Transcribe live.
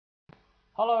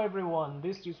Hello everyone,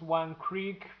 this is one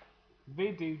quick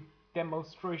video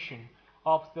demonstration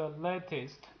of the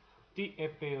latest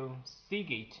DFL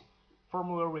Seagate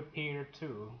firmware repair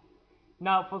tool.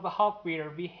 Now for the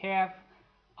hardware, we have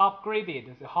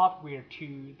upgraded the hardware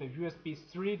to the USB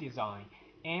 3 design,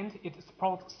 and it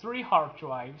supports 3 hard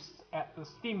drives at the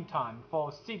same time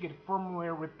for Seagate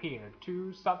firmware repair,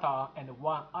 2 SATA and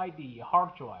 1 IDE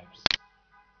hard drives.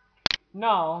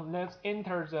 Now let's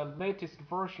enter the latest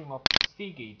version of the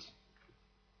Seagate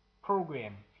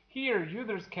program. Here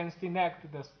users can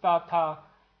select the SATA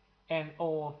and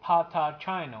or PATA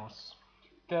channels,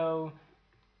 though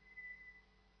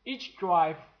each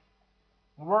drive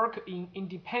work in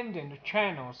independent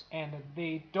channels and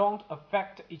they don't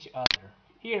affect each other.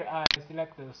 Here I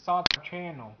select the SATA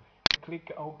channel,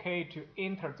 click OK to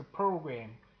enter the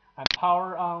program, and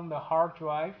power on the hard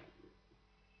drive.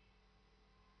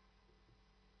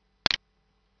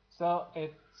 So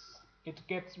it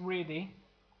gets ready.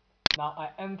 Now I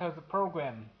enter the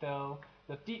program. The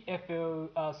DFL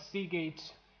Seagate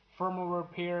firmware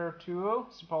repair tool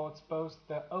supports both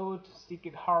the old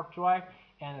Seagate hard drive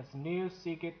and the new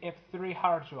Seagate F3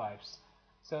 hard drives.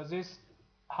 So this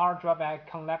hard drive I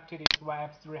connected is my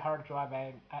F3 hard drive.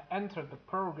 I enter the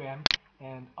program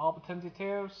and open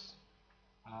details.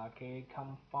 Okay,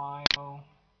 come file.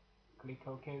 Click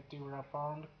OK. DRL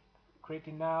found. Create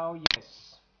it now.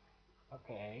 Yes.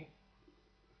 Okay.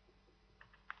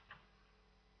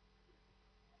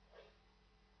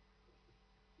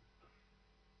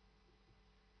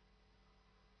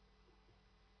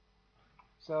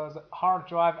 So the hard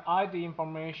drive ID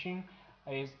information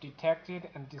is detected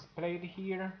and displayed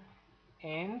here,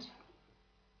 and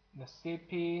the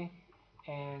CP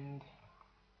and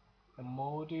the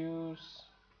modules,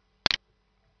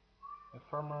 the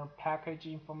firmware package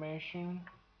information,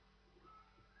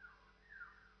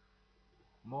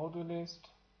 module list,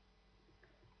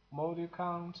 module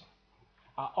count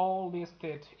are all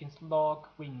listed in the log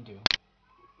window.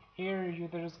 Here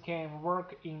users can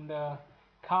work in the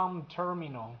COM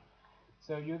terminal,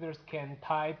 so users can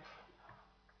type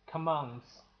commands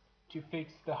to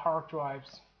fix the hard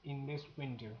drives in this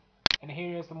window. And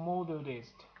here is the module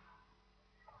list.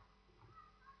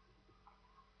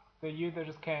 The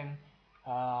users can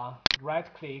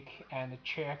right click and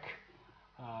check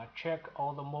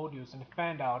all the modules and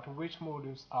find out which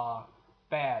modules are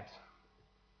bad.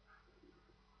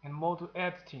 And module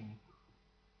editing.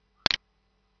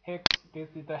 Hex, this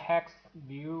is the hex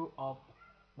view of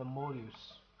the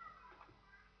modules.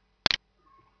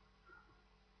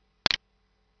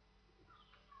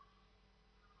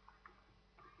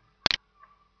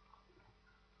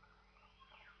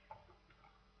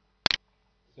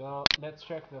 So let's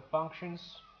check the functions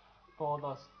for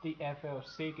the DFL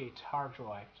Seagate hard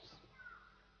drives.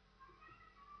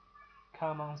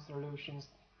 Common solutions.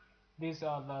 These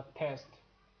are the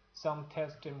some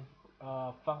testing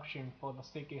function for the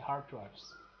Seagate hard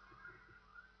drives.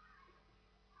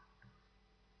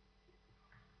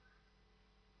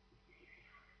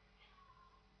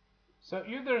 So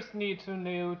users need to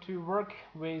know to work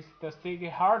with the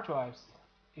Seagate hard drives.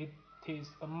 It is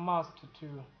a must to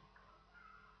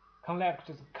connect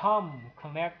the COM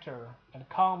connector and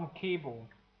COM cable.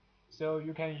 So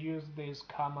you can use the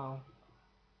common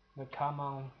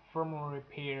firmware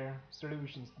repair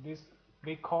solutions.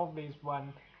 We call this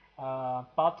one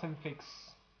button fix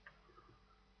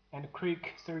and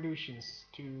quick solutions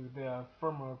to the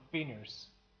firmware failures.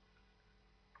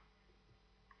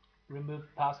 Remove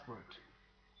password.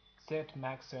 Set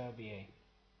max LBA.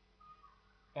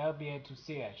 LBA to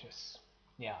CHS.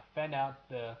 Yeah, find out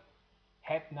the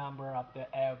head number of the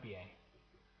LBA.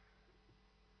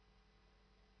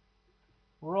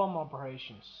 ROM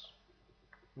operations.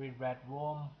 We read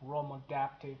ROM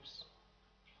adaptives.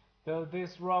 Though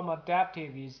this ROM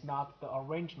adaptive is not the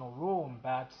original ROM,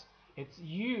 but it's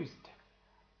used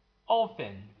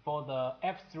often for the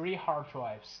F3 hard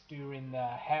drives during the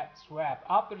head swap.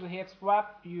 After the head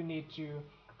swap, you need to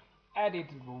edit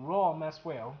the ROM as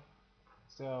well.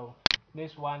 So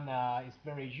this one is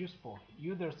very useful.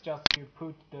 Users just to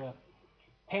put the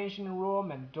pension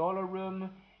ROM and dollar ROM,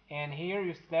 and here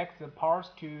you select the parts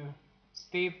to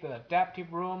save the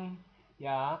adaptive ROM.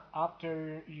 Yeah,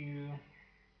 after you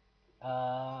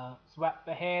swap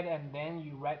the head, and then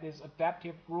you write this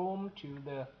adaptive ROM to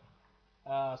the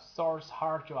source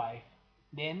hard drive.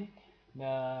 Then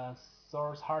the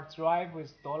source hard drive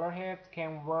with dollar heads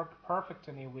can work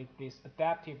perfectly with this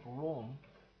adaptive ROM.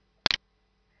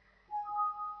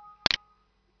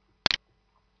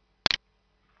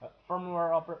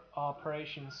 firmware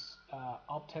operations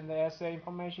obtain the SA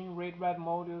information, read-write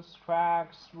modules,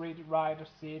 tracks, read-write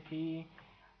CP,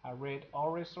 read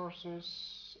all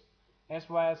resources, as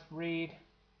well as read.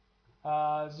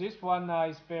 This one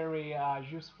is very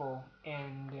useful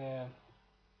and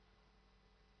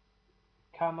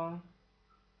common,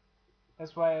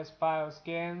 as well as file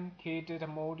scan, key data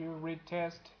module, read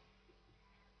test.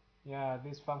 Yeah,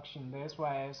 this function, the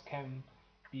SYS can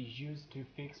be used to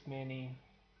fix many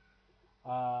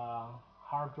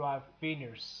hard drive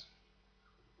failures.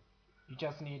 You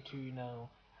just need to,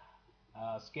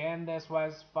 scan the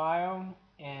SYS file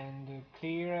and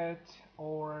clear it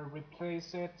or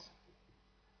replace it.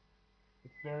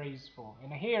 It's very useful.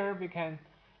 And here we can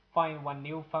find one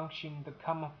new function, the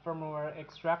common firmware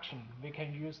extraction. We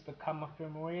can use the common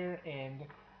firmware and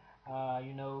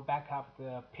back up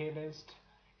the playlist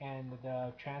and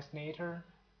the translator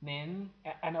name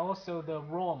and also the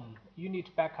ROM. You need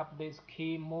to back up these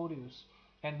key modules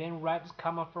and then write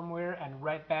common firmware and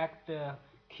write back the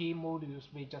key modules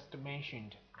we just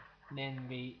mentioned. Then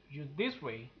we use this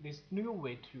way, this new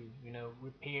way to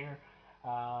repair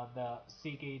the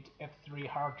Seagate F3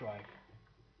 hard drive.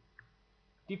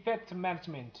 Defect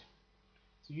management.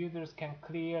 So users can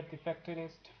clear defect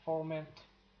list, format,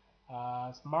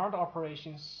 smart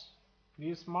operations,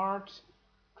 view smart,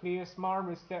 clear smart,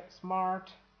 reset smart,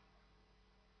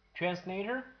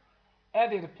 translator,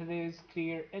 edit please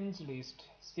clear end list,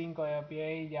 single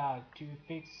LBA, to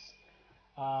fix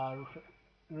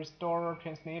restore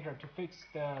translator to fix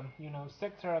the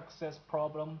sector access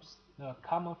problems, the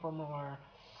common firmware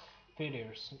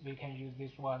failures. We can use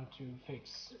this one to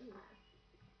fix.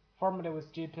 Format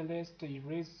with GP list,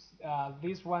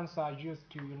 these ones are used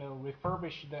to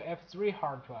refurbish the F3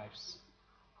 hard drives.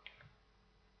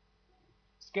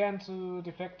 Scan to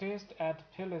defect list, add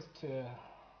playlist.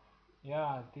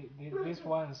 These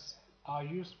ones are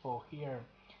useful here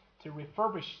to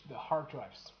refurbish the hard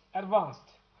drives.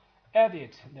 Advanced,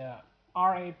 edit the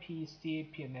RAP,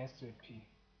 CAP, and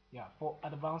SAP. For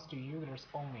advanced users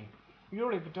only.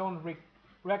 Usually we don't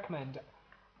recommend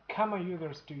common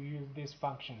users to use these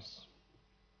functions.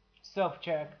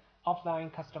 Self-check,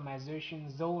 offline customization,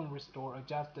 zone restore,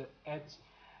 adjust the edge,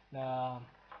 the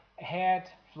head,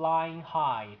 flying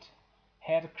height,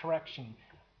 head correction.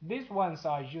 These ones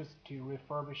are used to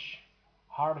refurbish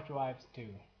hard drives too.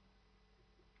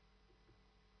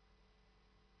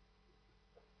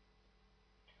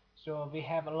 So we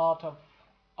have a lot of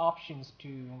options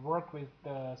to work with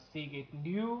the Seagate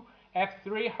new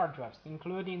F3 hard drives,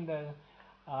 including the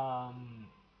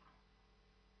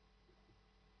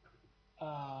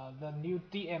new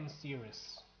DM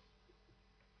series.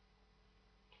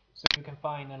 So you can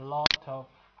find a lot of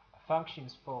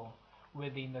functions for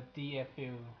within the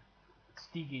DFL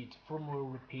Seagate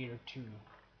Firmware Repair 2.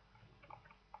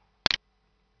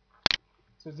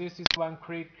 So this is one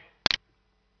quick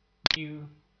view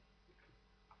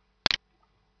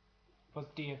for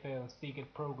DFL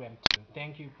Seagate program 2.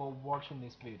 Thank you for watching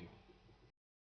this video.